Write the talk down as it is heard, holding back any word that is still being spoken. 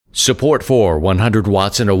Support for 100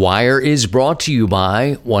 Watts and a Wire is brought to you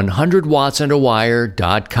by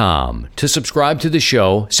 100wattsandawire.com. To subscribe to the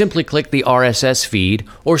show, simply click the RSS feed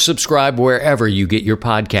or subscribe wherever you get your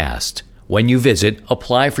podcast. When you visit,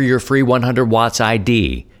 apply for your free 100 Watts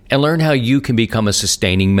ID and learn how you can become a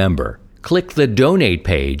sustaining member. Click the donate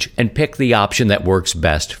page and pick the option that works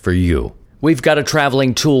best for you. We've got a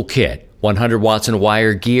traveling toolkit, 100 Watts and a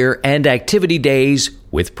Wire gear, and activity days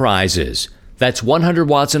with prizes. That's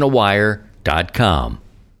 100wattsandawire.com.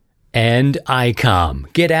 And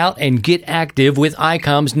ICOM. Get out and get active with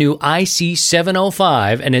ICOM's new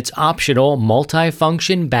IC705 and its optional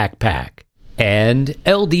multifunction backpack. And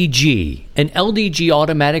LDG. An LDG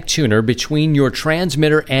automatic tuner between your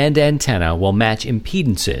transmitter and antenna will match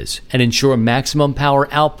impedances and ensure maximum power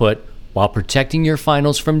output while protecting your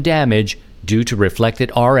finals from damage due to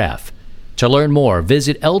reflected RF. To learn more,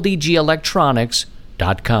 visit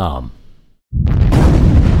ldgelectronics.com.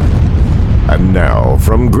 And now,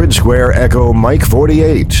 from Grid Square Echo Mike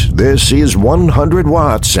 48, this is 100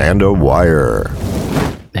 Watts and a Wire.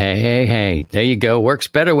 Hey, there you go. Works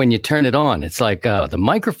better when you turn it on. It's like the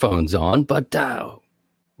microphone's on, but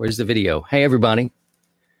where's the video? Hey, everybody.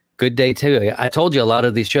 Good day, too. I told you a lot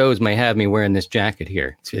of these shows may have me wearing this jacket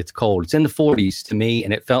here. It's cold. It's in the 40s to me,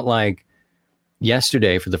 and it felt like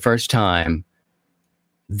yesterday for the first time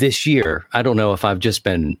this year. I don't know if I've just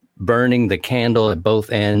been burning the candle at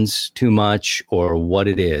both ends too much or what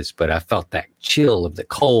it is, but I felt that chill of the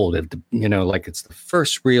cold, like it's the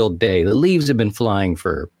first real day. The leaves have been flying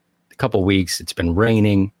for a couple weeks. It's been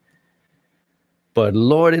raining, but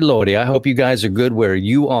lordy, I hope you guys are good where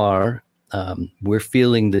you are. We're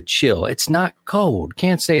feeling the chill. It's not cold.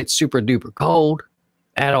 Can't say it's super duper cold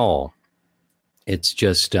at all. It's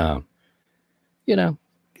just,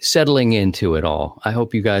 settling into it all. I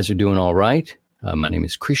hope you guys are doing all right. My name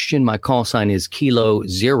is Christian. My call sign is Kilo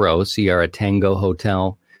Zero, Sierra Tango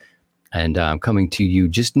Hotel. And I'm coming to you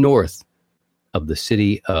just north of the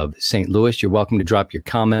city of St. Louis. You're welcome to drop your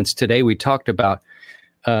comments. Today we talked about,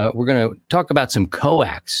 we're going to talk about some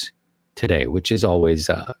coax today, which is always,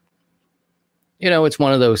 it's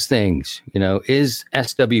one of those things, is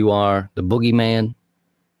SWR the boogeyman?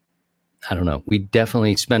 I don't know. We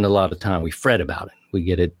definitely spend a lot of time. We fret about it. We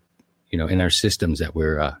get it, in our systems that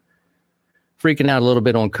we're freaking out a little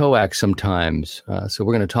bit on coax sometimes. So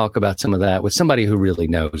we're going to talk about some of that with somebody who really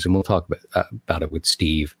knows, and we'll talk about it with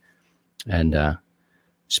Steve. And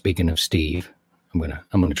speaking of Steve, I'm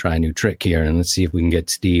gonna try a new trick here, and let's see if we can get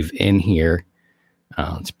Steve in here.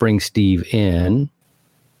 Let's bring Steve in.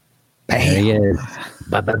 Bang. There he is.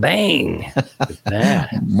 Bang.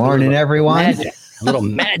 Morning, everyone. A little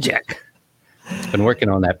magic. It's been working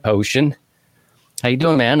on that potion. How you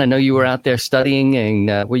doing, man? I know you were out there studying,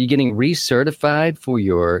 and were you getting recertified for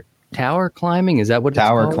your tower climbing? Is that what it's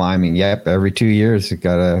tower called? Climbing? Yep. Every 2 years, you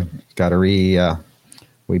gotta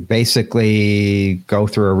we basically go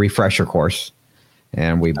through a refresher course,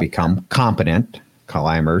 and we become competent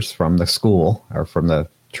climbers from the school or from the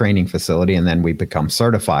training facility, and then we become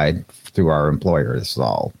certified through our employer. This is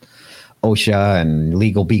all OSHA and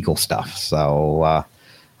legal beagle stuff. So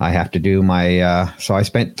I have to do so I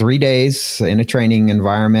spent 3 days in a training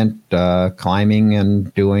environment, climbing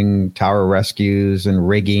and doing tower rescues and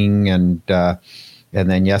rigging. And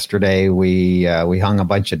then yesterday we hung a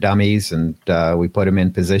bunch of dummies, and we put them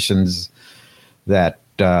in positions that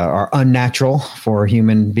are unnatural for a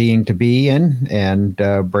human being to be in, and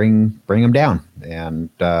bring them down. And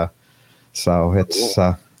so it's,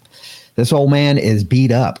 this old man is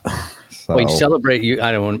beat up. So. Well, you celebrate you.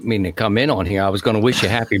 I don't mean to come in on here. I was going to wish you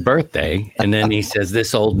happy birthday. And then he says,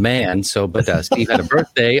 this old man. So, but Steve had a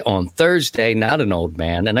birthday on Thursday, not an old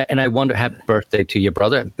man. And I wonder, happy birthday to your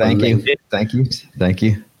brother. Thank you.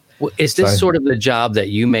 Well, is this sort of the job that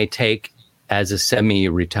you may take as a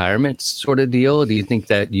semi-retirement sort of deal? Do you think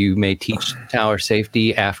that you may teach tower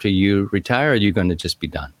safety after you retire, or are you going to just be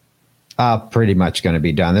done? Pretty much going to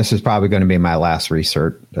be done. This is probably going to be my last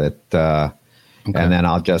recert. Okay. And then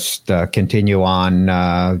I'll just continue on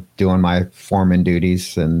doing my foreman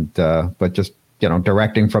duties, and but just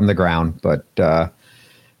directing from the ground. But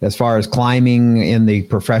as far as climbing in the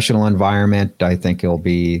professional environment, I think it'll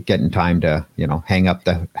be getting time to hang up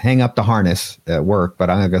the harness at work. But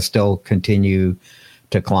I'm going to still continue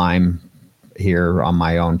to climb here on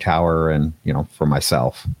my own tower, and for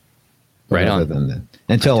myself. Right on.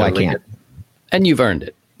 Until I can't. And you've earned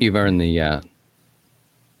it. You've earned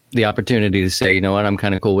the opportunity to say, you know what, I'm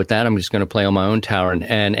kind of cool with that. I'm just going to play on my own tower.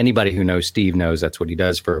 And anybody who knows Steve knows that's what he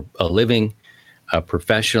does for a living,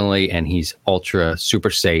 professionally, and he's ultra super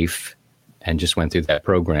safe, and just went through that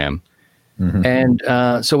program. And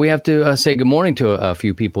so we have to say good morning to a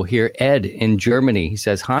few people here. Ed in Germany, he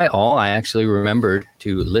says, hi, all. I actually remembered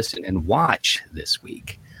to listen and watch this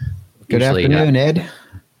week. Good afternoon, Ed.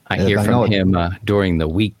 I hear from him during the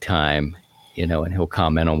week time, and he'll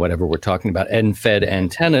comment on whatever we're talking about. Ed-fed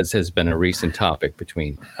antennas has been a recent topic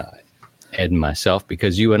between Ed and myself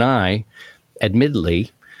because you and I,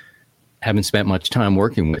 admittedly, haven't spent much time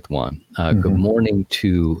working with one. Good morning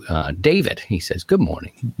to David. He says, good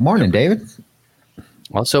morning. Morning, David.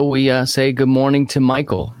 Also, we say good morning to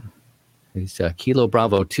Michael. He's Kilo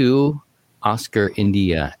Bravo 2, Oscar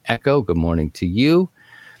India Echo. Good morning to you.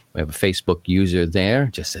 We have a Facebook user there.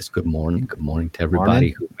 Just says good morning. Good morning to everybody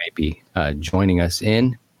who may be joining us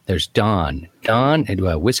in. There's Don. Don,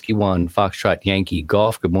 Whiskey 1, Foxtrot Yankee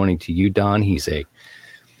Golf. Good morning to you, Don. He's a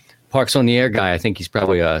Parks on the Air guy. I think he's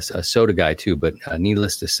probably a soda guy too, but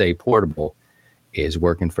needless to say, Portable is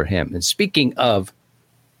working for him. And speaking of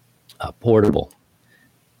Portable,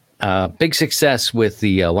 big success with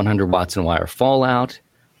the 100 watts and wire Fallout,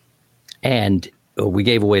 and we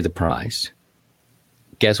gave away the prize.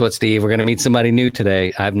 Guess what, Steve? We're going to meet somebody new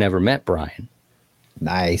today. I've never met Brian.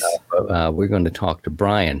 Nice. We're going to talk to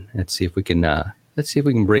Brian. Let's see if we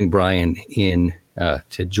can bring Brian in.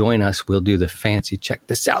 To join us. We'll do the fancy check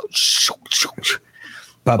this out.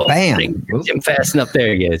 Bam! Jim fasten up.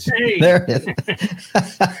 There he is. Hey. There it is.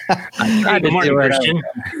 Good morning, Christian.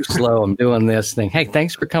 I'm too slow. I'm doing this thing. Hey,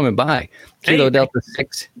 thanks for coming by. Kilo Delta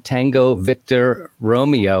 6 Tango Victor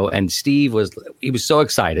Romeo, and Steve was so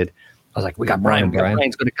excited. I was like, we got Brian.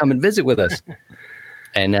 Brian's going to come and visit with us,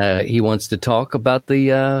 and he wants to talk about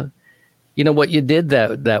the. What you did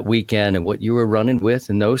that weekend and what you were running with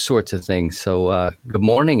and those sorts of things. So good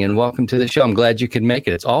morning and welcome to the show. I'm glad you could make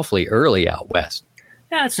it. It's awfully early out west.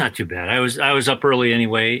 Yeah, it's not too bad. I was up early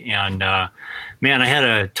anyway. And, man, I had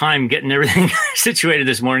a time getting everything situated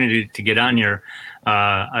this morning to get on here.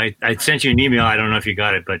 I sent you an email. I don't know if you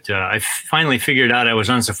got it, but I finally figured out I was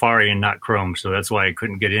on Safari and not Chrome. So that's why I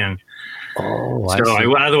couldn't get in. Oh,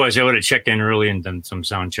 otherwise I would have checked in early and done some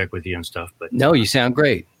sound check with you and stuff. But no, you sound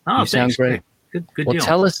great. Oh, you sound great. Good well, deal.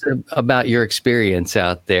 Tell us about your experience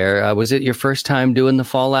out there. Was it your first time doing the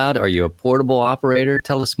Fallout? Are you a portable operator?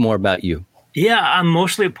 Tell us more about you. Yeah, I'm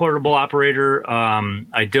mostly a portable operator.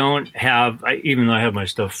 I don't have, even though I have my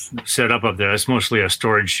stuff set up there, it's mostly a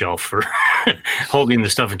storage shelf for holding the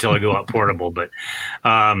stuff until I go out portable. But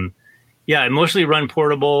yeah, I mostly run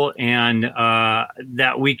portable. And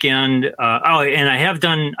that weekend, and I have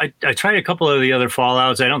done, I tried a couple of the other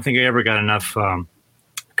Fallouts. I don't think I ever got enough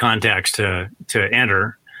contacts to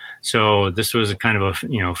enter. So this was a kind of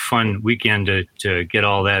a fun weekend to get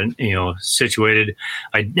all that situated.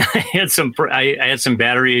 I had some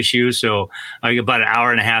battery issues, so about an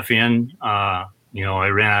hour and a half in, I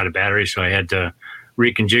ran out of battery, so I had to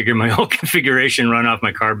reconfigure my whole configuration, run off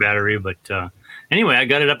my car battery. But anyway, I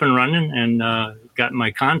got it up and running and got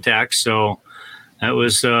my contacts. So that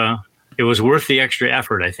was it was worth the extra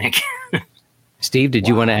effort, I think. Steve, did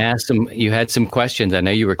you want to ask some? You had some questions. I know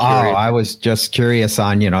you were curious. Oh, I was just curious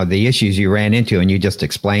on, the issues you ran into, and you just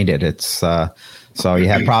explained it. It's so you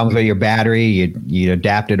had problems with your battery, you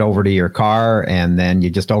adapted over to your car, and then you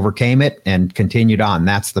just overcame it and continued on.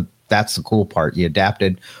 That's the cool part. You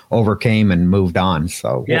adapted, overcame, and moved on.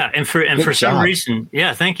 So yeah, and for some reason,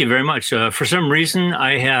 yeah, thank you very much. For some reason,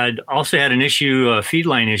 I had an issue, a feed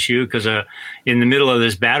line issue, because in the middle of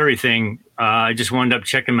this battery thing, I just wound up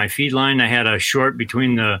checking my feed line. I had a short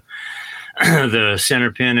between the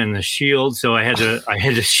center pin and the shield, so I had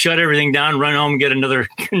to shut everything down, run home, get another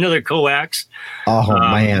coax. Oh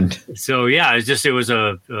man! So yeah, it was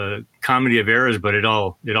a comedy of errors, but it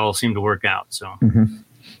all seemed to work out. So. Mm-hmm.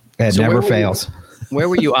 It never fails. Where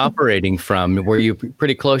were you operating from? Were you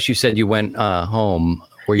pretty close? You said you went home.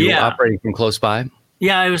 Were you operating from close by?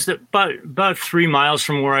 Yeah, it was about 3 miles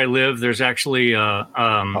from where I live. There's actually a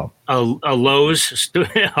Lowe's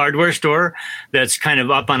hardware store that's kind of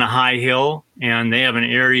up on a high hill, and they have an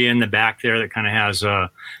area in the back there that kind of has a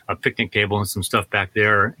picnic table and some stuff back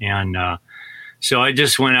there. And so I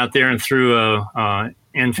just went out there and threw a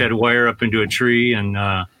end-fed wire up into a tree and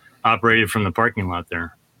operated from the parking lot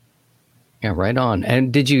there. Yeah, right on.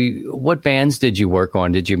 And what bands did you work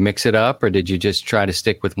on? Did you mix it up, or did you just try to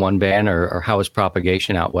stick with one band, or how was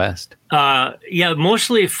propagation out west? Yeah,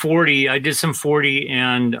 mostly 40. I did some 40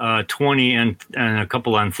 and 20 and a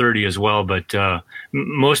couple on 30 as well, but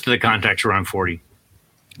most of the contacts were on 40.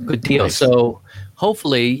 Good deal. Nice. So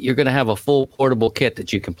hopefully you're going to have a full portable kit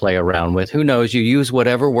that you can play around with. Who knows? You use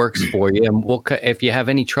whatever works for you. And if you have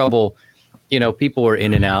any trouble people are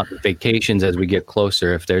in and out vacations as we get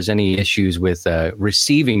closer. If there's any issues with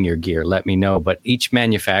receiving your gear, let me know. But each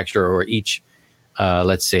manufacturer or each,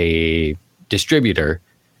 let's say, distributor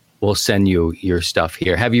will send you your stuff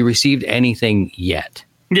here. Have you received anything yet?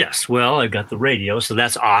 Yes. Well, I got the radio, so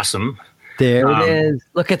that's awesome. There it is.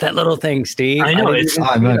 Look at that little thing, Steve. I know.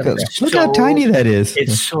 Look how tiny that is.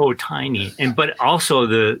 It's so tiny. But also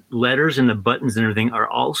the letters and the buttons and everything are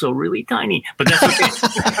also really tiny. But that's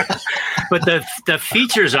okay. But the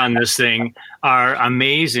features on this thing are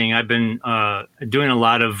amazing. I've been doing a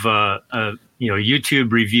lot of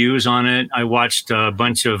YouTube reviews on it. I watched a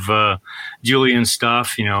bunch of Julian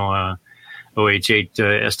stuff, OH8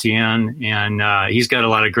 STN, and he's got a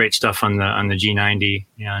lot of great stuff on the G90.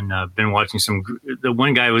 And I've been watching the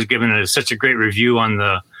one guy was giving such a great review on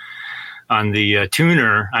the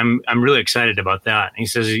tuner. I'm really excited about that. He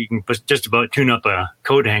says you can just about tune up a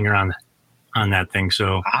coat hanger on that thing.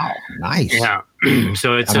 So wow, nice. Yeah.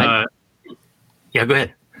 So it's yeah. Go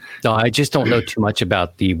ahead. No, I just don't know too much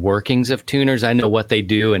about the workings of tuners. I know what they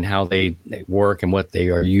do and how they work and what they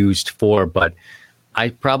are used for, but I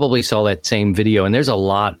probably saw that same video, and there's a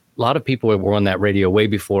lot of people that were on that radio way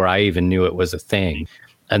before I even knew it was a thing.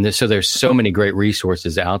 And so there's so many great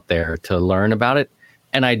resources out there to learn about it.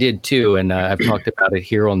 And I did too. And I've talked about it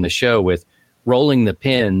here on the show with rolling the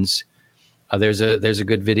pins. There's a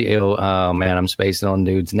good video. Oh man, I'm spacing on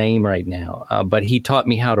dude's name right now. But he taught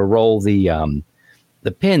me how to roll the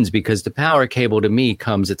pins, because the power cable to me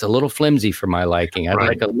it's a little flimsy for my liking. I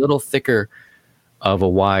like a little thicker of a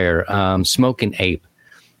wire. Smoking Ape.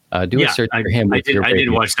 Do a search for him. I did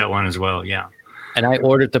watch that one as well. Yeah. And I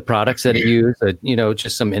ordered the products that I use,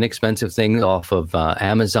 just some inexpensive things off of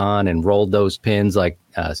Amazon, and rolled those pins like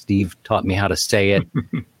Steve taught me how to say it,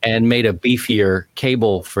 and made a beefier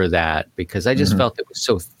cable for that, because I just felt it was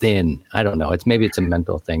so thin. I don't know. Maybe it's a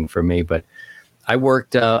mental thing for me, but I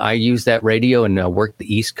used that radio and worked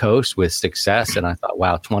the East Coast with success. And I thought,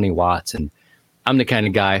 wow, 20 watts. And I'm the kind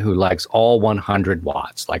of guy who likes all 100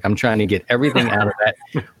 watts. Like, I'm trying to get everything out of that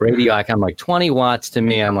radio. I'm like, 20 watts to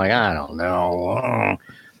me, I'm like, I don't know.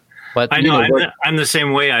 But I know, I'm the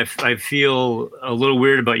same way. I feel a little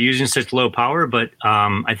weird about using such low power, but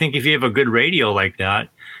I think if you have a good radio like that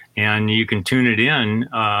and you can tune it in,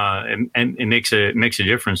 it makes a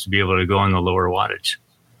difference to be able to go on the lower wattage.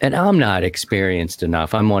 And I'm not experienced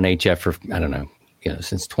enough. I'm on HF for, I don't know,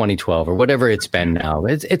 since 2012 or whatever it's been now.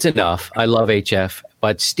 It's enough. I love HF,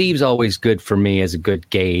 but Steve's always good for me as a good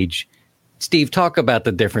gauge. Steve, talk about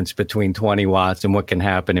the difference between 20 watts and what can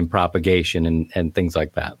happen in propagation and things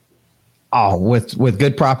like that. Oh, with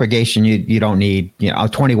good propagation, you don't need,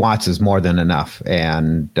 20 watts is more than enough.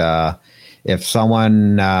 And if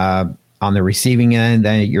someone on the receiving end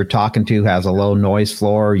that you're talking to has a low noise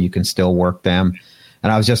floor, you can still work them.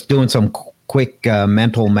 And I was just doing some quick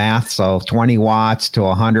mental math. So 20 watts to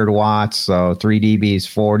 100 watts. So 3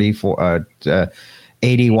 dBs,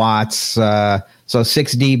 80 watts. So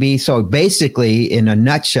 6 dB. So basically, in a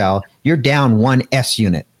nutshell, you're down 1 S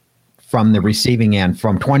unit from the receiving end,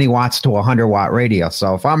 from 20 watts to 100 watt radio.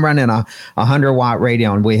 So if I'm running a 100 watt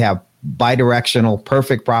radio and we have bidirectional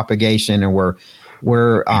perfect propagation, and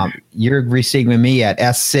you're receiving me at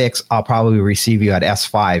S6, I'll probably receive you at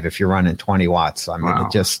S5 if you're running 20 watts. I mean, wow.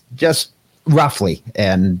 just roughly.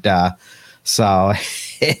 And so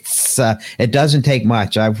it doesn't take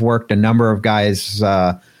much. I've worked a number of guys,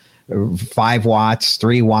 5 watts,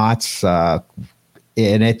 3 watts,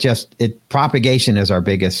 and propagation is our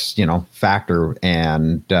biggest, factor,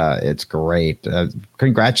 and it's great.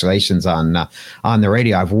 Congratulations on the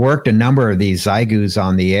radio. I've worked a number of these Zygus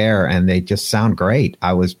on the air, and they just sound great.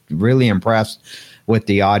 I was really impressed with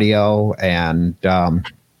the audio, and I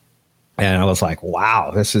was like,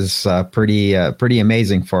 wow, this is pretty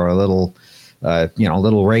amazing for a little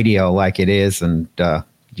radio like it is, and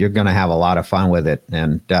you're going to have a lot of fun with it.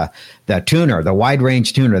 And the tuner, the wide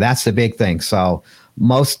range tuner, that's the big thing. So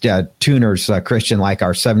most tuners, Christian, like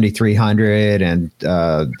our 7300 and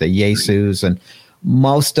the Yaesus, and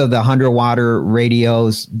most of the 100 watt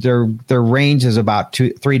radios, their range is about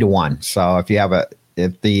 3 to 1. So if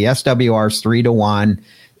the SWR is 3 to 1,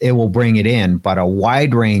 it will bring it in. But a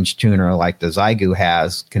wide range tuner like the Zygu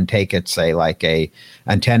has can take it, say, like a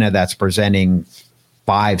antenna that's presenting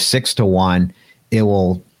 5-6 to 1. It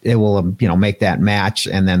will make that match,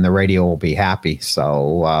 and then the radio will be happy.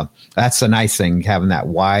 So that's the nice thing, having that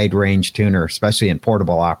wide range tuner, especially in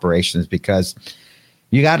portable operations, because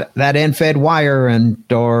you got that end-fed wire,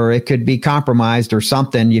 or it could be compromised or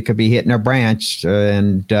something. You could be hitting a branch,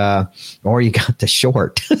 or you got the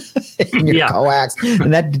short in your coax,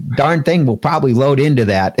 and that darn thing will probably load into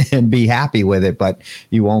that and be happy with it, but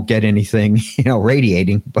you won't get anything,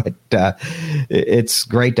 radiating. But it's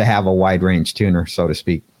great to have a wide range tuner, so to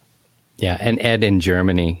speak. Yeah, and Ed in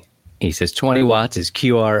Germany, he says 20 watts is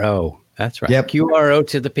QRO. That's right. Yep. QRO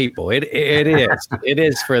to the people. It is. It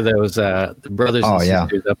is for those brothers and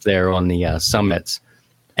sisters up there on the summits.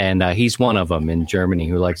 And he's one of them in Germany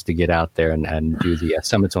who likes to get out there and do the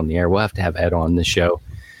summits on the air. We'll have to have Ed on the show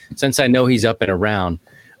since I know he's up and around.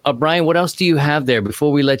 Brian, what else do you have there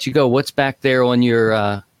before we let you go? What's back there on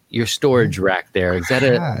your storage rack there? Is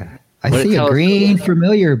that I see a green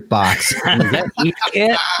familiar box. Is that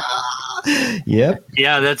Heathkit? Yep.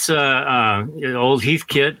 Yeah, that's old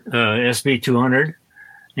Heathkit SB200,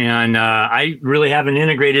 and I really haven't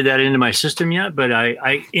integrated that into my system yet. But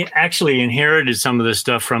I actually inherited some of this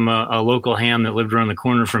stuff from a local ham that lived around the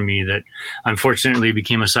corner from me that unfortunately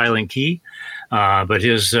became a silent key. But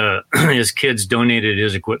his kids donated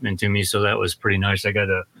his equipment to me, so that was pretty nice. I got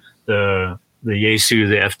the Yaesu,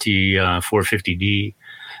 the FT 450D.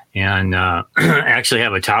 And actually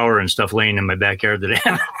have a tower and stuff laying in my backyard that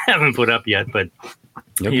I haven't put up yet. But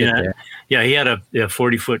he had a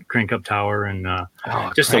 40-foot crank up tower and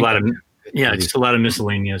just a lot of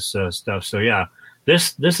miscellaneous stuff. So yeah,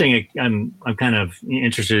 this thing I'm kind of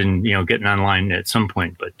interested in getting online at some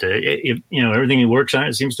point. But everything works on it.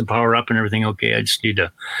 It seems to power up and everything okay. I just need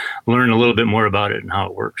to learn a little bit more about it and how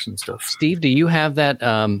it works and stuff. Steve, do you have that?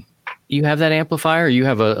 You have that amplifier? Or you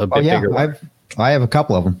have a bit bigger one? I have a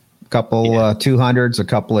couple of them, a couple 200s, a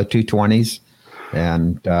couple of 220s.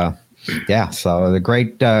 And so the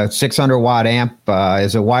great 600 watt amp,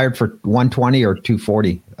 is it wired for 120 or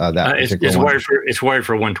 240? It's wired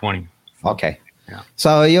for 120. Okay. Yeah.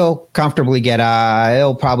 So you'll comfortably get,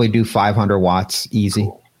 it'll probably do 500 watts easy,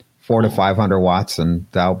 400 to 500 watts. And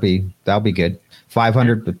that'll be good.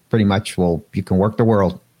 500, but pretty much you can work the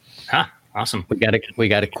world. Huh. Awesome. We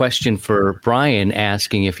got a question for Brian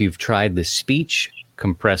asking if you've tried the speech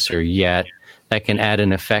compressor yet that can add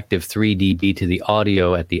an effective 3 dB to the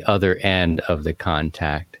audio at the other end of the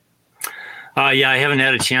contact. I haven't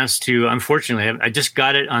had a chance to. Unfortunately, I just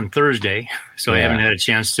got it on Thursday, so I haven't had a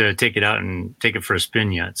chance to take it out and take it for a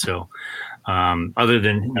spin yet. So, other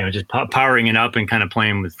than just powering it up and kind of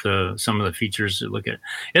playing with some of the features that look at, it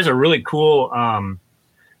has a really cool.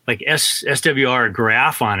 Like SWR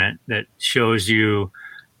graph on it that shows you,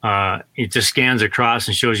 it just scans across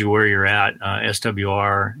and shows you where you're at,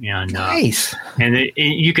 SWR, and nice. And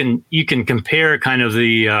you can compare kind of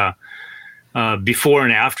the before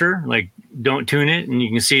and after. Like, don't tune it, and you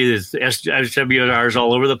can see this SWR is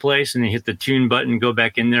all over the place, and you hit the tune button, go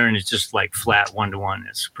back in there, and it's just like flat 1-to-1.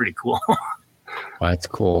 It's pretty cool. Well, that's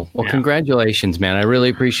cool. Well, congratulations, man. I really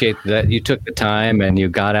appreciate that you took the time and you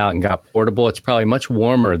got out and got portable. It's probably much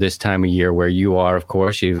warmer this time of year where you are, of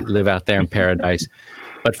course. You live out there in paradise.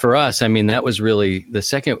 But for us, I mean, that was really the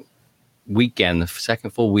second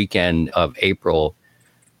full weekend of April.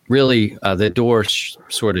 Really, the door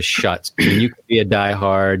sort of shuts. I mean, you could be a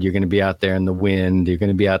diehard. You're going to be out there in the wind. You're going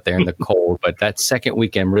to be out there in the cold. But that second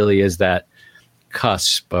weekend really is that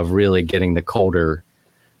cusp of really getting the colder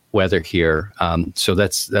weather here, so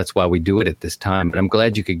that's why we do it at this time. But I'm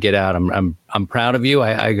glad you could get out. I'm proud of you.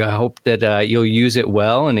 I hope that you'll use it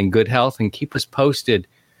well and in good health, and keep us posted.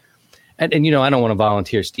 And I don't want to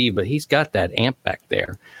volunteer Steve, but he's got that amp back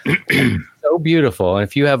there, so beautiful. And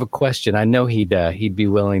if you have a question, I know he'd be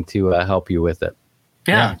willing to help you with it.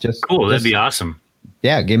 Yeah, just cool. That'd be awesome.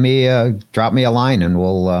 Yeah, drop me a line, and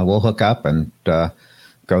we'll hook up and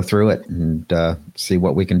go through it and see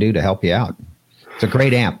what we can do to help you out. It's a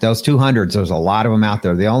great amp. Those 200s, there's a lot of them out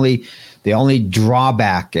there. The only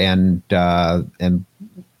drawback, and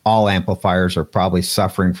all amplifiers are probably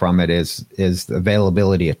suffering from it, is the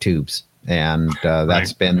availability of tubes, and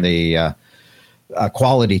that's been the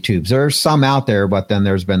quality tubes. There's some out there, but then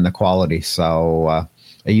there's been the quality. So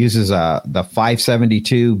it uses the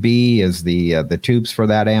 572B is the tubes for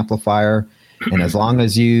that amplifier. And as long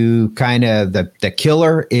as you the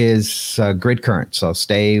killer is grid current, so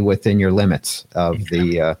stay within your limits of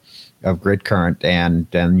of grid current and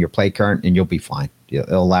your play current, and you'll be fine.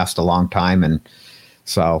 It'll last a long time, and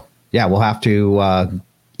so we'll have to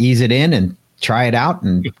ease it in and try it out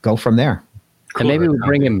and go from there. Cool. And maybe we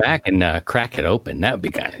bring him back and crack it open. That would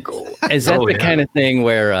be kind of cool. Is that kind of thing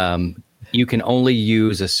where you can only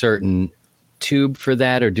use a certain tube for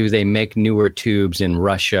that, or do they make newer tubes in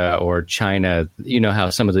Russia or China? You know how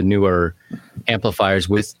some of the newer amplifiers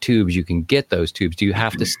with tubes, you can get those tubes. Do you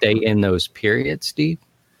have to stay in those periods, Steve?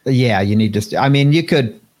 Yeah, you need to. I mean, you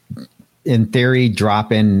could, in theory,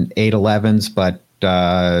 drop in 811s, but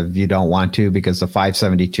you don't want to because the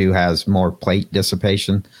 572 has more plate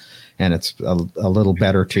dissipation, and it's a little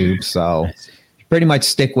better tube. So pretty much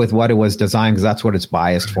stick with what it was designed because that's what it's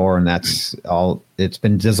biased for, and that's all. It's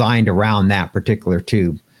been designed around that particular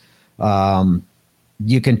tube.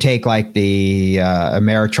 You can take like the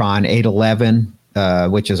Ameritron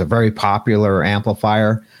 811, which is a very popular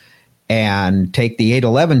amplifier, and take the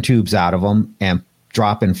 811 tubes out of them and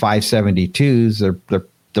drop in 572s.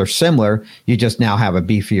 They're similar. You just now have a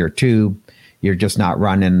beefier tube. You're just not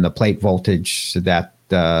running the plate voltage that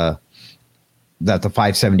the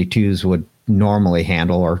 572s would normally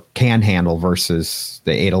handle or can handle versus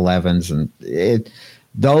the 811s. And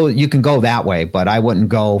though you can go that way, but I wouldn't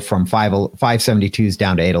go from 572s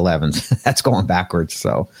down to 811s. That's going backwards.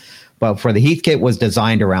 So, but for the Heathkit was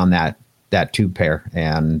designed around that tube pair,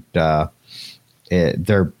 and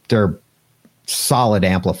they're solid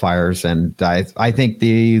amplifiers, and I think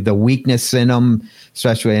the weakness in them,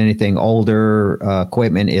 especially anything older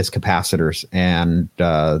equipment, is capacitors. And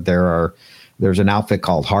there's an outfit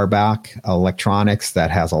called Harbach Electronics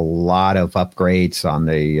that has a lot of upgrades on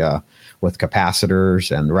the with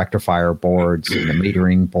capacitors and the rectifier boards and the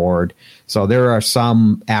metering board. So there are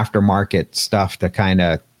some aftermarket stuff to kind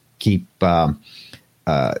of keep that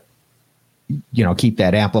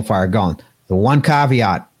amplifier going. The one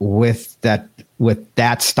caveat with that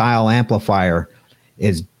style amplifier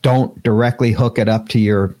is don't directly hook it up to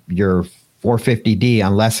your 450D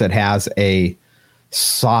unless it has a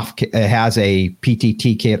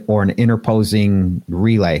PTT kit or an interposing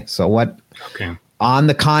relay. So on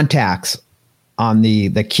the contacts on the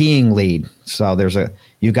keying lead, so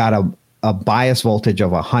you got a bias voltage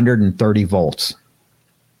of 130 volts.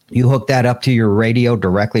 You hook that up to your radio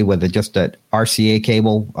directly with just an RCA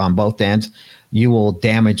cable on both ends, you will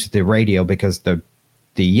damage the radio because the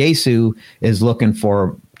Yaesu is looking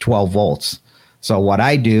for 12 volts. So what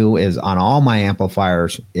I do is on all my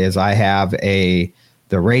amplifiers is I have the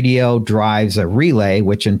radio drives a relay,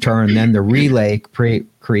 which in turn then the relay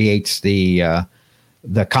creates the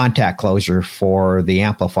contact closure for the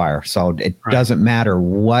amplifier. So it doesn't matter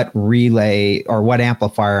what relay or what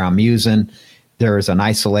amplifier I'm using. There is an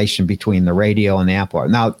isolation between the radio and the amplifier.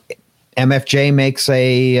 Now, MFJ makes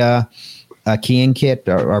a keying kit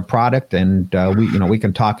or product, and we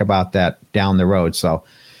can talk about that down the road. So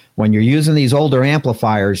when you're using these older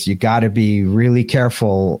amplifiers, you got to be really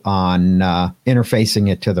careful on interfacing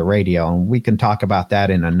it to the radio, and we can talk about that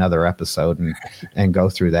in another episode and go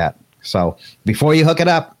through that. So before you hook it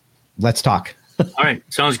up, let's talk. All right,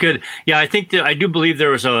 sounds good. Yeah, I think I do believe there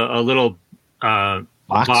was a little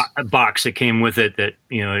box that came with it that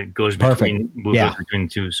it goes between the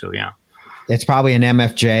two. So yeah. It's probably an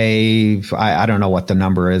MFJ. I don't know what the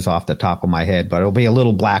number is off the top of my head, but it'll be a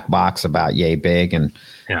little black box about yay big and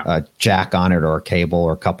a jack on it or a cable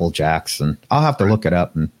or a couple jacks. And I'll have to look it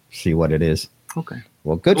up and see what it is. Okay.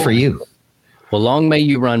 Well, good for you. Well, long may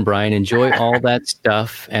you run, Brian. Enjoy all that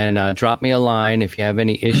stuff, and drop me a line if you have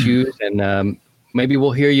any issues, and maybe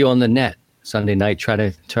we'll hear you on the net Sunday night. Try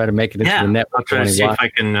to make it into the net. I'll try to see if I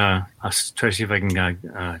can.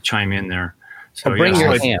 Chime in there. So bring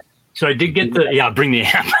your amp. So I did get bring the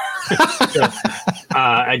amp.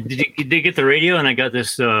 I did get the radio, and I got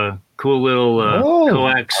this cool little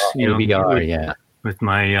coax, with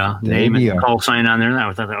my name and call sign on there.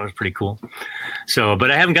 I thought that was pretty cool. So,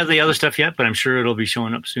 but I haven't got the other stuff yet, but I'm sure it'll be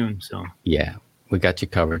showing up soon. So yeah, we got you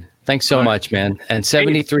covered. Thanks so much, man. And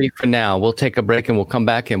 73 for now. We'll take a break and we'll come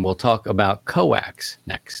back and we'll talk about coax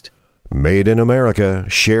next. Made in America,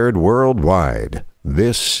 shared worldwide.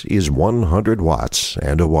 This is 100 watts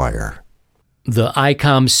and a wire. The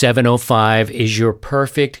ICOM 705 is your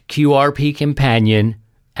perfect QRP companion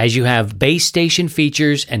as you have base station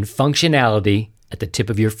features and functionality at the tip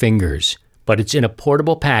of your fingers. But it's in a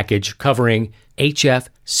portable package covering HF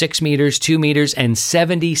 6 meters, 2 meters, and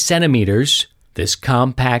 70 centimeters. This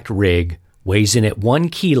compact rig weighs in at 1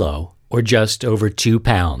 kilo or just over 2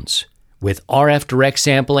 pounds. With RF direct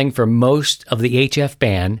sampling for most of the HF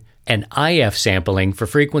band and IF sampling for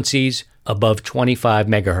frequencies above 25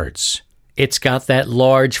 megahertz. It's got that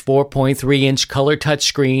large 4.3-inch color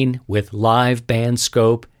touchscreen with live band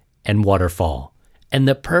scope and waterfall. And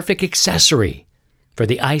the perfect accessory for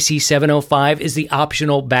the IC705 is the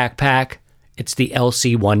optional backpack. It's the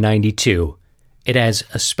LC192. It has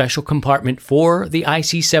a special compartment for the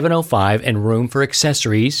IC705 and room for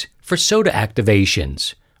accessories for SOTA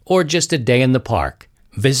activations, or just a day in the park.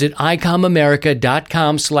 Visit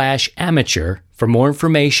icomamerica.com/amateur for more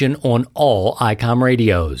information on all ICOM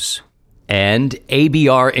radios. And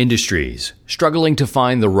ABR Industries. Struggling to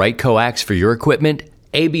find the right coax for your equipment?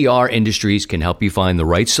 ABR Industries can help you find the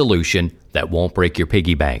right solution that won't break your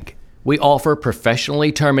piggy bank. We offer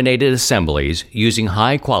professionally terminated assemblies using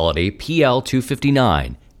high-quality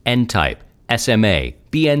PL259, N-type, SMA,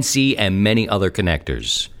 BNC, and many other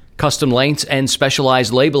connectors. Custom lengths and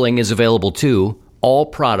specialized labeling is available too. All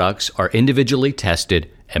products are individually tested,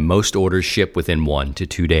 and most orders ship within 1 to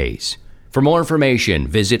 2 days. For more information,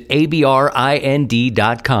 visit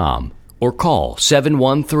abrind.com or call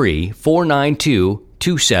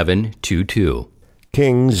 713-492-2722.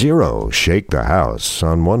 King Zero, shake the house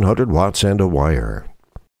on 100 watts and a wire.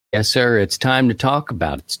 Yes, sir. It's time to talk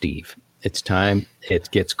about it, Steve. It's time. It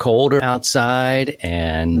gets colder outside,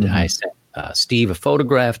 and I sent Steve a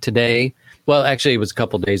photograph today. Well, actually, it was a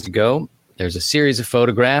couple days ago. There's a series of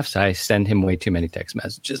photographs. I send him way too many text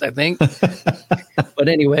messages, I think. But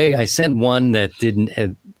anyway, I sent one that didn't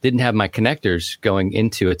have my connectors going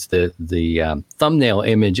into it. It's the thumbnail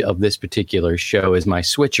image of this particular show is my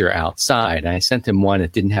switcher outside. And I sent him one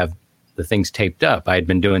that didn't have the things taped up. I had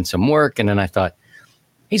been doing some work, and then I thought,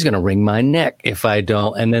 he's going to wring my neck if I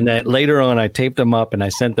don't. And then later on, I taped them up, and I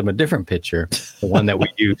sent them a different picture, the one that we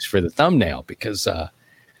used for the thumbnail, because I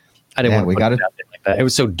didn't want to put it out there like that. It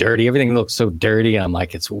was so dirty. Everything looked so dirty. I'm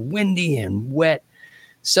like, it's windy and wet.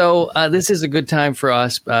 So this is a good time for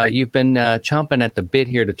us. You've been chomping at the bit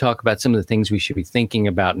here to talk about some of the things we should be thinking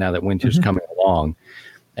about now that winter's coming along.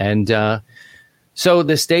 And so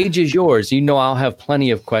the stage is yours. You know, I'll have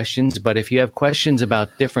plenty of questions, but if you have questions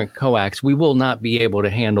about different coax, we will not be able to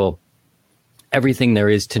handle everything there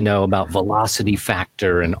is to know about velocity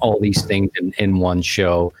factor and all these things in one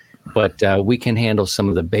show. But we can handle some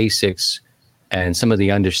of the basics and some of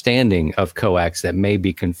the understanding of coax that may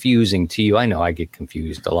be confusing to you. I know I get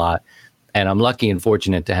confused a lot, and I'm lucky and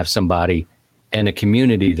fortunate to have somebody in a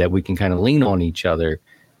community that we can kind of lean on each other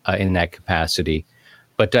in that capacity.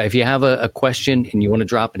 But if you have a question and you want to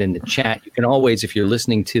drop it in the chat, you can always, if you're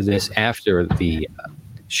listening to this after the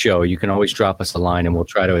show, you can always drop us a line and we'll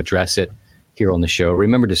try to address it here on the show.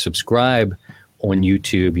 Remember to subscribe on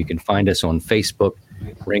YouTube. You can find us on Facebook.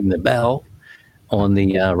 Ring the bell on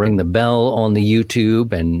the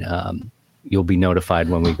YouTube, and you'll be notified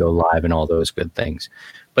when we go live and all those good things.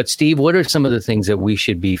 But Steve, what are some of the things that we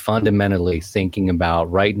should be fundamentally thinking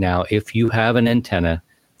about right now if you have an antenna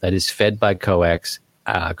that is fed by coax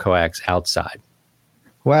outside?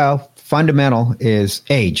 Well, fundamental is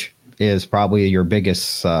age is probably your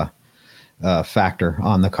biggest factor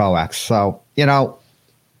on the coax. So, you know,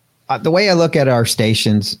 the way I look at our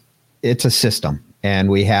stations, it's a system. And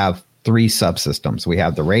we have 3 subsystems. We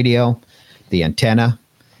have the radio, the antenna,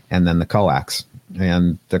 and then the coax.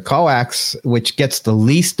 And the coax, which gets the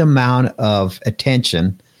least amount of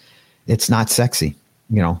attention, it's not sexy.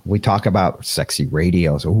 You know, we talk about sexy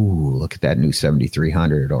radios. Ooh, look at that new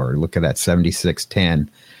 7300, or look at that 7610.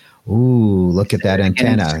 Ooh, look at that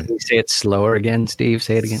antenna. Can you say it slower again, Steve?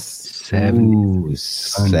 Say it again.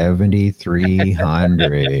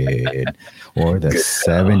 7300 or the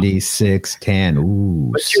 7610. Ooh,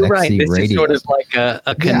 but you're right. This radio. Is sort of like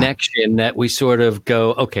a connection that we sort of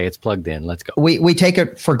go, okay, it's plugged in. Let's go. We take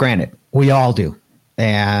it for granted. We all do.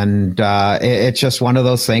 And it's just one of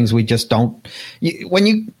those things we just don't. When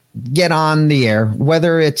you get on the air,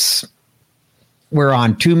 whether we're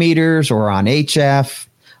on 2 meters or on HF,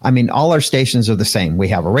 I mean, all our stations are the same. We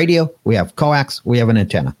have a radio, we have coax, we have an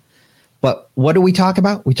antenna. But what do we talk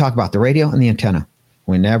about? We talk about the radio and the antenna.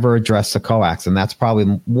 We never address the coax, and that's probably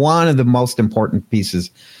one of the most important pieces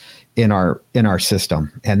in our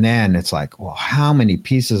system. And then it's like, well, how many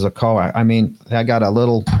pieces of coax? I mean, I got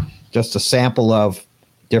just a sample of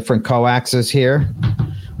different coaxes here.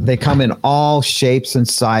 They come in all shapes and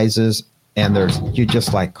sizes, and you're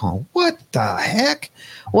just like, oh, what the heck?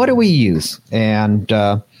 What do we use? And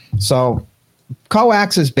so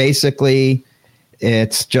coax is basically,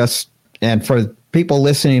 it's just, and for people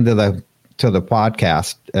listening to the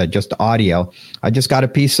podcast, just audio, I just got a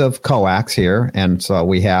piece of coax here. And so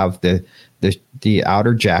we have the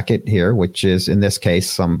outer jacket here, which is in this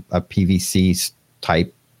case, a PVC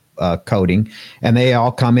type coating, and they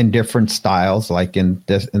all come in different styles. Like in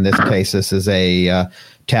this case, this is a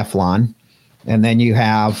Teflon. And then you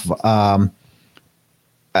have a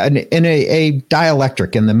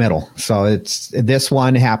dielectric in the middle. So this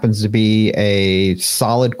one happens to be a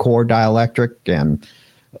solid core dielectric, and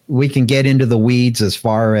we can get into the weeds as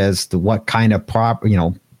far as what kind of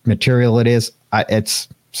material it is. It's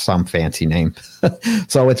some fancy name.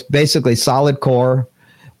 So it's basically solid core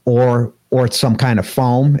or it's some kind of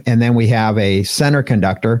foam. And then we have a center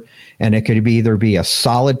conductor, and it could either be a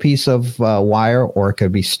solid piece of wire, or it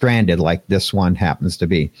could be stranded like this one happens to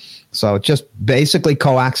be. So just basically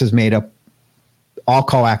coax is made up. All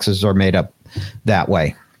coaxes are made up that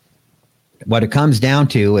way. What it comes down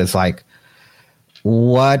to is like,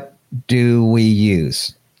 what do we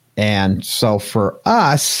use? And so for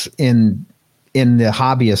us in the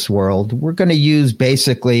hobbyist world, we're going to use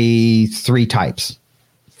basically 3 types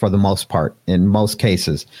for the most part. In most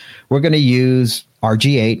cases, we're going to use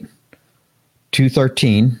RG8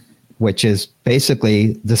 213, which is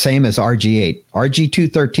basically the same as RG8.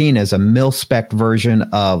 RG213 is a mil-spec version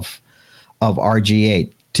of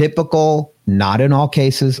RG8. Typical, not in all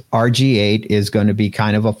cases, RG8 is going to be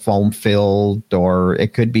kind of a foam filled, or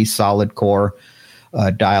it could be solid core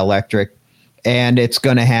dielectric, and it's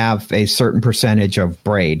going to have a certain percentage of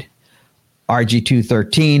braid.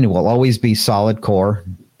 RG213 will always be solid core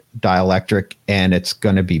dielectric, and it's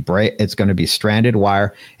going to be it's going to be stranded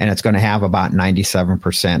wire, and it's going to have about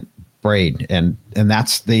 97% braid, and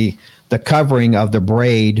that's the covering of the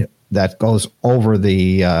braid that goes over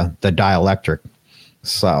the dielectric.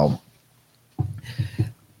 So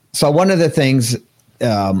one of the things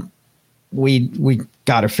we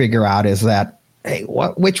got to figure out is that, hey,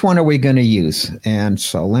 which one are we going to use? And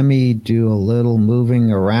so let me do a little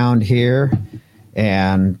moving around here,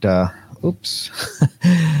 and oops,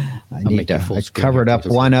 I covered up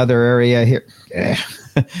one other area here.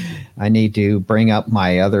 I need to bring up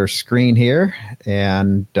my other screen here,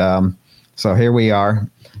 and so here we are.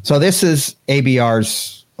 So this is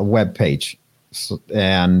ABR's webpage,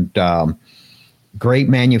 and great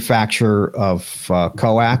manufacturer of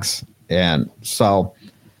coax. And so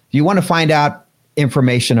you want to find out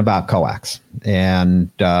information about coax,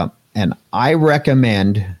 and I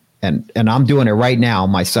recommend, and I'm doing it right now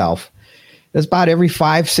myself, is about every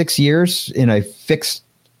 5-6 years in a fixed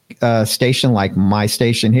station like my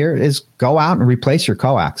station here, is go out and replace your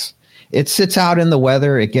coax. It sits out in the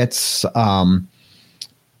weather. It gets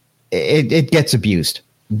it gets abused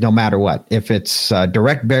no matter what. If it's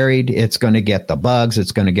direct buried, it's going to get the bugs.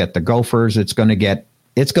 It's going to get the gophers. It's going to get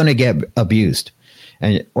abused,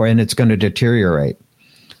 and it's going to deteriorate.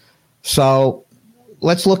 So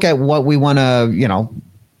let's look at what we want to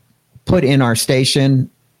put in our station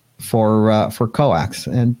for coax.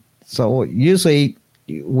 And so usually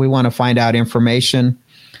we want to find out information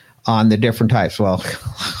on the different types. Well,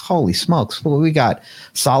 holy smokes. Well, we got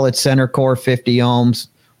solid center core, 50 ohms,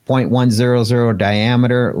 0.100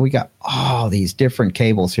 diameter. We got all these different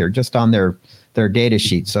cables here just on their data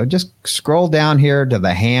sheet. So just scroll down here to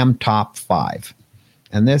the ham top 5.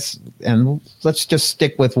 And let's just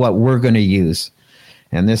stick with what we're going to use.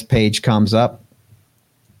 And this page comes up,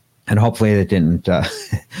 and hopefully it didn't.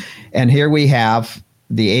 And here we have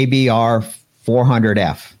the ABR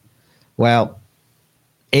 400F. Well,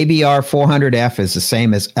 ABR 400F is the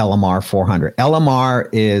same as LMR 400. LMR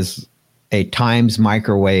is a Times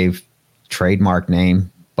Microwave trademark name,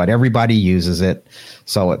 but everybody uses it.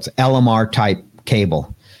 So it's LMR type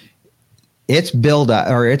cable. Its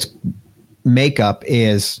its makeup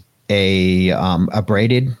is a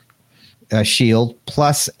braided shield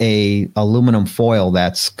plus a aluminum foil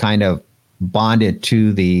that's kind of bonded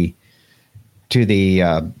to the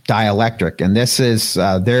dielectric, and this is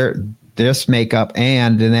this makeup,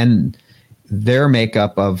 and then their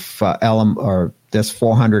makeup of this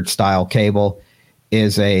 400 style cable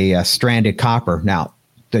is a stranded copper. Now,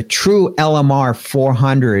 the true LMR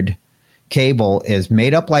 400 cable is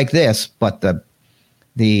made up like this, but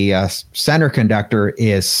the center conductor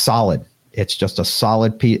is solid. It's just a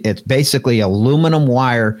solid piece. It's basically aluminum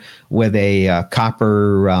wire with a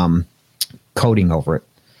copper coating over it.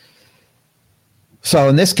 So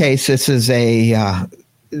in this case, this is a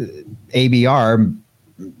ABR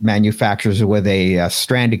manufactures with a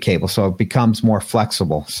stranded cable, so it becomes more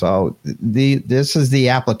flexible. So this is the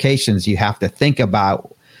applications you have to think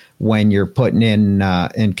about when you're putting in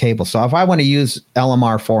cable. So if I want to use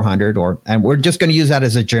LMR 400, and we're just going to use that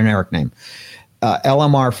as a generic name,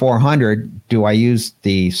 LMR 400, do I use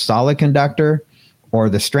the solid conductor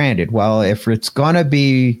or the stranded? Well, if it's going to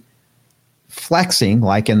be flexing,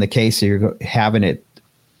 like in the case you're having it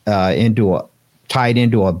tied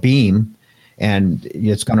into a beam, and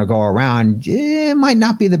it's going to go around, it might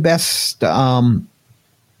not be the best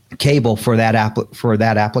cable for that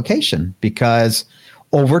application, because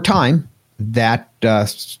over time that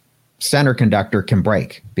center conductor can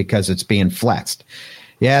break because it's being flexed.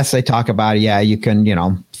 Yes, they talk about it. Yeah, you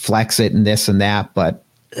can flex it and this and that, but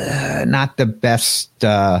not the best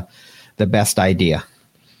idea.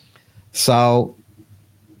 So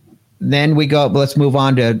then let's move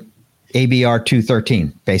on to ABR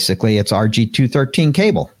 213. Basically, it's RG 213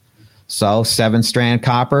 cable. So 7-strand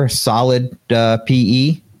copper, solid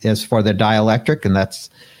PE is for the dielectric,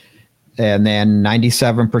 and then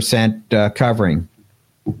 97% covering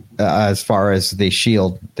as far as the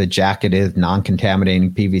shield, the jacketed,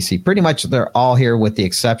 non-contaminating PVC. Pretty much they're all here with the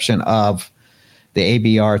exception of the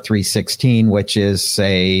ABR 316, which is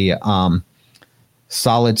a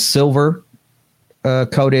solid silver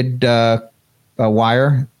coated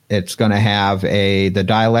wire. It's going to have the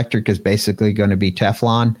dielectric is basically going to be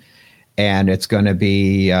Teflon, and it's going to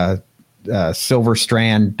be silver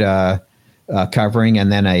strand covering,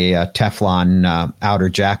 and then a Teflon outer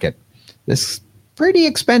jacket. This pretty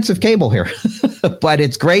expensive cable here, but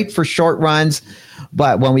it's great for short runs.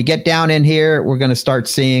 But when we get down in here, we're going to start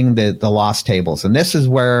seeing the loss tables. And this is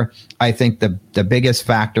where I think the biggest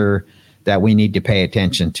factor that we need to pay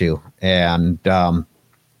attention to, and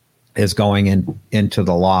is going into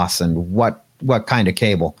the loss and what kind of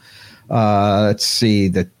cable. Let's see,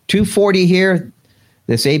 the 240 here,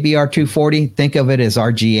 this ABR 240, think of it as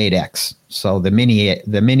RG8X. So the mini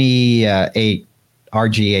 8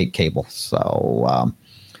 RG8 cable. So,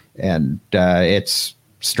 it's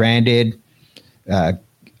stranded,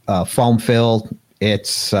 foam filled.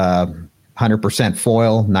 It's 100%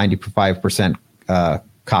 foil, 95%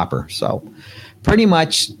 copper. So pretty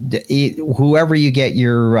much whoever you get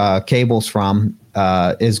your cables from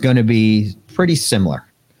is going to be pretty similar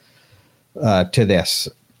to this.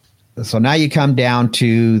 So now you come down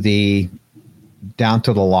to the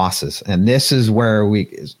losses, and this is where we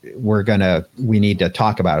need to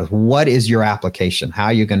talk about it. What is your application? How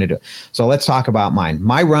are you going to do it? So let's talk about mine.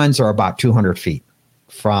 My runs are about 200 feet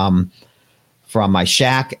from my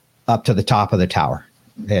shack up to the top of the tower.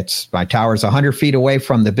 My tower is 100 feet away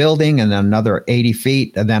from the building, and then another 80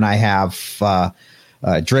 feet. And then I have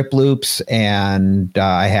drip loops, and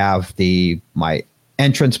I have my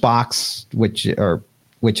entrance box, which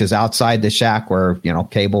is outside the shack, where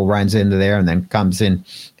cable runs into there and then comes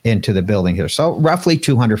into the building here. So roughly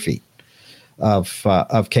 200 feet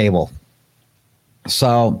of cable.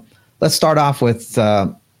 So let's start off with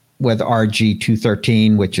RG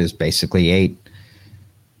 213, which is basically 8.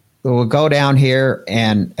 We'll go down here,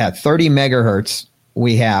 and at 30 megahertz,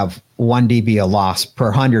 we have 1 dB of loss per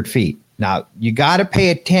 100 feet. Now, you got to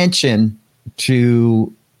pay attention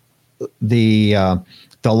to the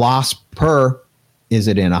loss per, is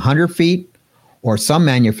it in 100 feet? Or some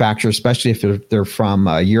manufacturers, especially if they're from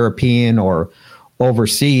European or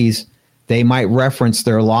overseas, they might reference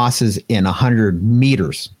their losses in 100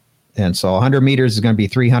 meters. And so 100 meters is going to be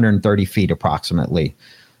 330 feet approximately.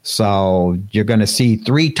 So you're going to see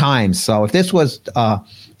 3 times. So if this was,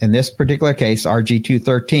 in this particular case,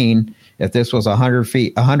 RG213, if this was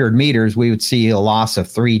 100 meters, we would see a loss of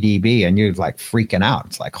 3 dB, and you're like freaking out.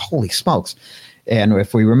 It's like, holy smokes. And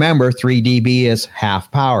if we remember, 3 dB is half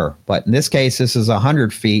power. But in this case, this is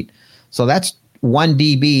 100 feet. So that's 1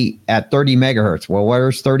 dB at 30 megahertz. Well,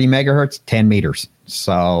 where's 30 megahertz? 10 meters.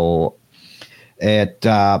 So and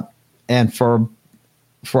for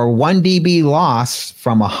 1 dB loss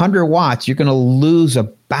from 100 watts, you're going to lose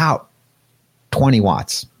about 20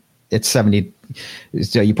 watts. It's 70.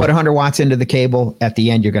 So you put 100 watts into the cable, at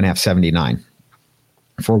the end, you're going to have 79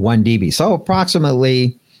 for 1 dB. So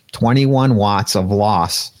approximately 21 watts of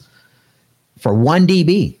loss for 1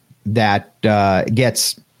 dB that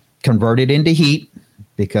gets converted into heat,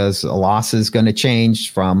 because a loss is going to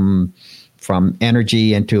change from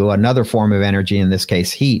energy into another form of energy, in this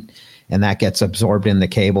case heat, and that gets absorbed in the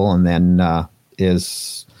cable, and then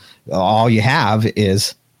is all you have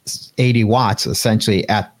is 80 watts essentially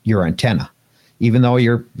at your antenna, even though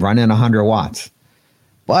you're running 100 watts.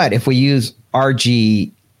 But if we use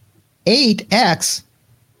RG8X,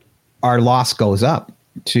 our loss goes up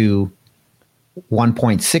to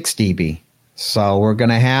 1.6 dB. So we're going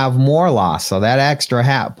to have more loss. So that extra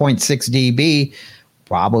 0.6 dB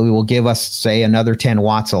probably will give us, say, another 10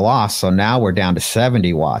 watts of loss. So now we're down to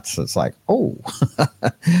 70 watts. So it's like, oh.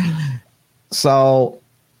 So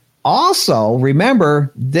also,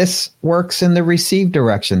 remember, this works in the receive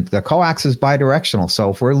direction. The coax is bidirectional. So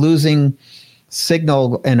if we're losing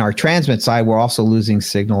signal in our transmit side, we're also losing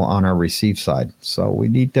signal on our receive side. So we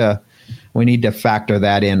need to factor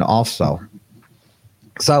that in also.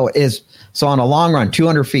 So on a long run,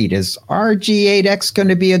 200 feet, is RG8X going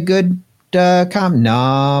to be a good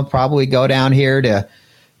No, probably go down here to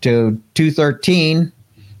 213,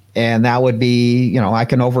 and that would be, I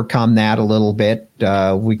can overcome that a little bit.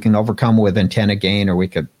 We can overcome with antenna gain, or we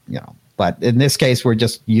could, but in this case, we're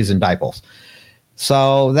just using dipoles.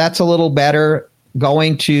 So that's a little better.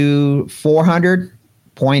 Going to 400,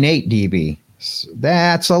 0.8 dB.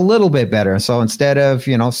 That's a little bit better. So instead of,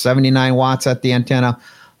 79 watts at the antenna,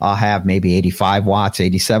 I'll have maybe 85 watts,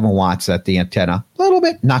 87 watts at the antenna. A little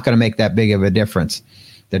bit, not going to make that big of a difference.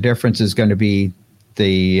 The difference is going to be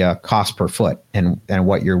the cost per foot and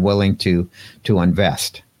what you're willing to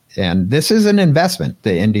invest. And this is an investment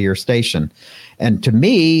into your station. And to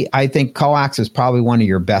me, I think coax is probably one of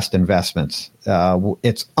your best investments.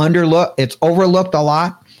 It's overlooked a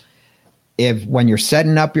lot. When you're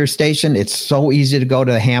setting up your station, it's so easy to go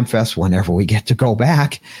to the Hamfest whenever we get to go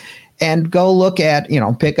back and go look at,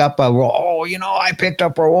 pick up a roll. I picked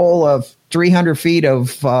up a roll of 300 feet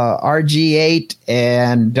of RG8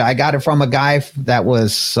 and I got it from a guy that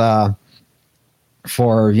was for,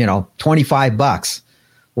 $25.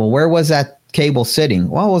 Well, where was that cable sitting?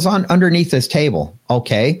 Well, it was underneath this table.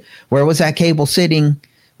 Okay. Where was that cable sitting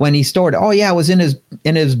when he stored it? Oh yeah, it was in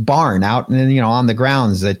his barn out on the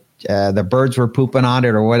grounds that the birds were pooping on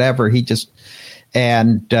it or whatever.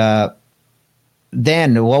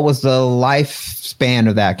 Then what was the lifespan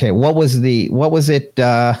of that cable? What was it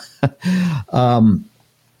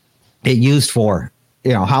it used for?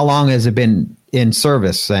 How long has it been in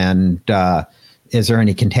service? And is there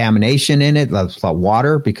any contamination in it? Like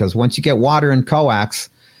water? Because once you get water in coax,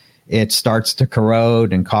 it starts to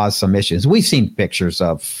corrode and cause some issues. We've seen pictures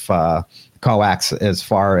of coax as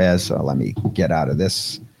far as let me get out of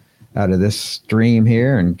this stream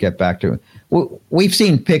here and get back to it. We've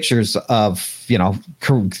seen pictures of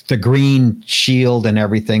the green shield and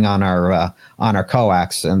everything on our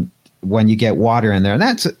coax, and when you get water in there, and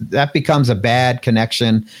that becomes a bad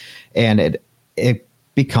connection, and it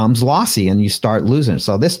becomes lossy, and you start losing it.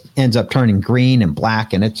 So this ends up turning green and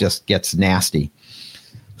black, and it just gets nasty.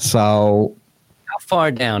 So how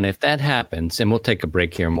far down, if that happens, and we'll take a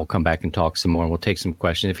break here and we'll come back and talk some more and we'll take some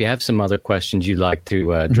questions. If you have some other questions you'd like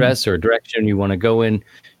to address or direction you want to go in,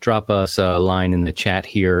 drop us a line in the chat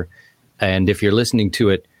here. And if you're listening to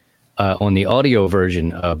it on the audio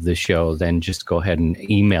version of the show, then just go ahead and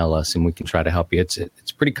email us and we can try to help you.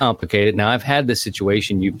 It's pretty complicated. Now, I've had the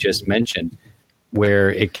situation you've just mentioned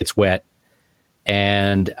where it gets wet.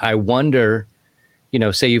 And I wonder,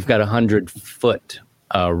 say you've got 100-foot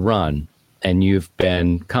run, and you've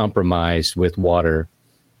been compromised with water.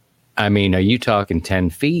 I mean, are you talking 10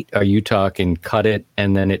 feet? Are you talking cut it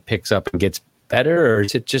and then it picks up and gets better? Or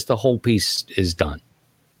is it just the whole piece is done?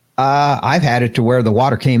 I've had it to where the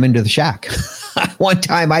water came into the shack. One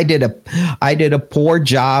time I did a poor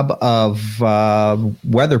job of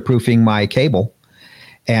weatherproofing my cable,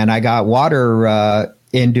 and I got water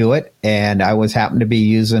into it, and I happened to be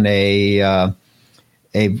using a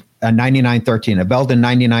 9913, a Belden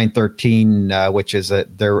 9913, which is a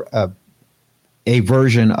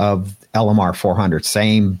version of LMR 400,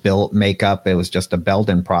 same built makeup. It was just a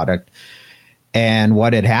Belden product. And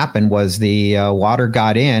what had happened was the water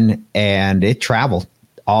got in and it traveled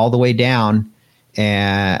all the way down,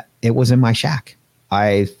 and it was in my shack.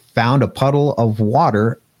 I found a puddle of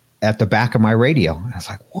water at the back of my radio. I was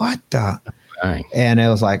like, what the? Right. And it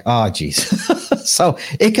was like, oh, geez. So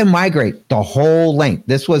it can migrate the whole length.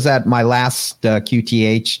 This was at my last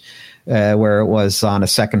QTH where it was on a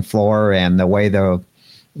second floor, and the way it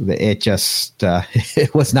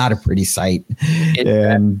was not a pretty sight.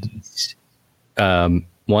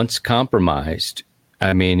 Once compromised,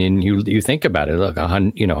 I mean, and you think about it, look,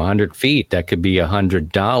 100 feet, that could be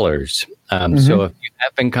 $100. So if you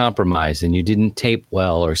have been compromised and you didn't tape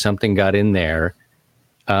well or something got in there,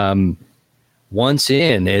 once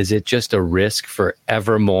in, is it just a risk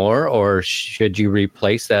forevermore, or should you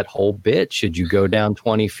replace that whole bit? Should you go down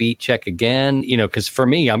 20 feet, check again? Because for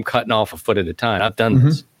me, I'm cutting off a foot at a time. I've done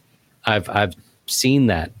this. I've seen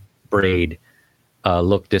that braid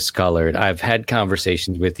look discolored. I've had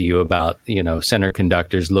conversations with you about, center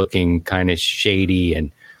conductors looking kind of shady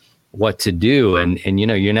and what to do. And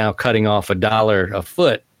you're now cutting off $1 a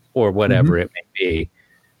foot or whatever it may be.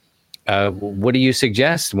 What do you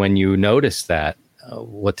suggest when you notice that?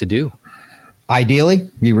 What to do? Ideally,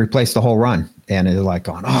 you replace the whole run, and it's like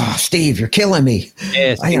going, "Oh, Steve, you're killing me."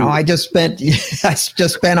 Yes, I just spent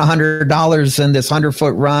 $100 in this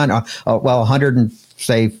 100-foot run.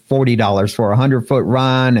 $40 for a 100-foot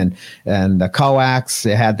run, and the coax.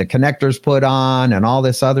 It had the connectors put on and all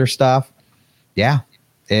this other stuff. Yeah,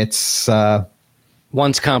 it's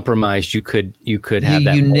once compromised, you could have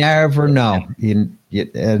that. You never know. And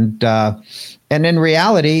in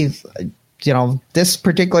reality, this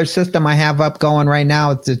particular system I have up going right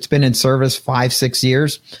now, it's been in service 5-6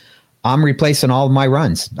 years. I'm replacing all of my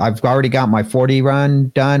runs. I've already got my 40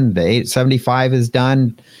 run done. The 875 is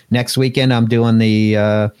done. Next weekend, I'm doing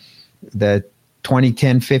the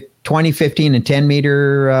 2010 20, 15, and 10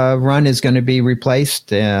 meter run is going to be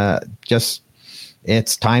replaced. It's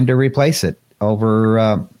time to replace it over.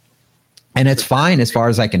 And it's fine as far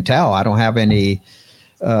as I can tell. I don't have any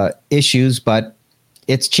issues, but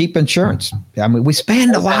it's cheap insurance. I mean, we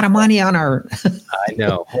spend a lot of money on our. I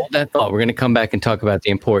know. Hold that thought. We're going to come back and talk about the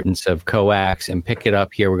importance of coax and pick it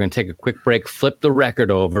up here. We're going to take a quick break, flip the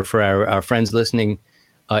record over for our friends listening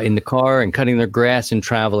in the car and cutting their grass and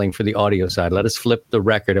traveling for the audio side. Let us flip the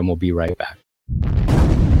record and we'll be right back.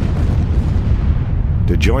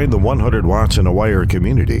 To join the 100 Watts in a Wire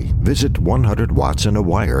community, visit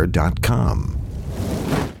 100wattsinawire.com.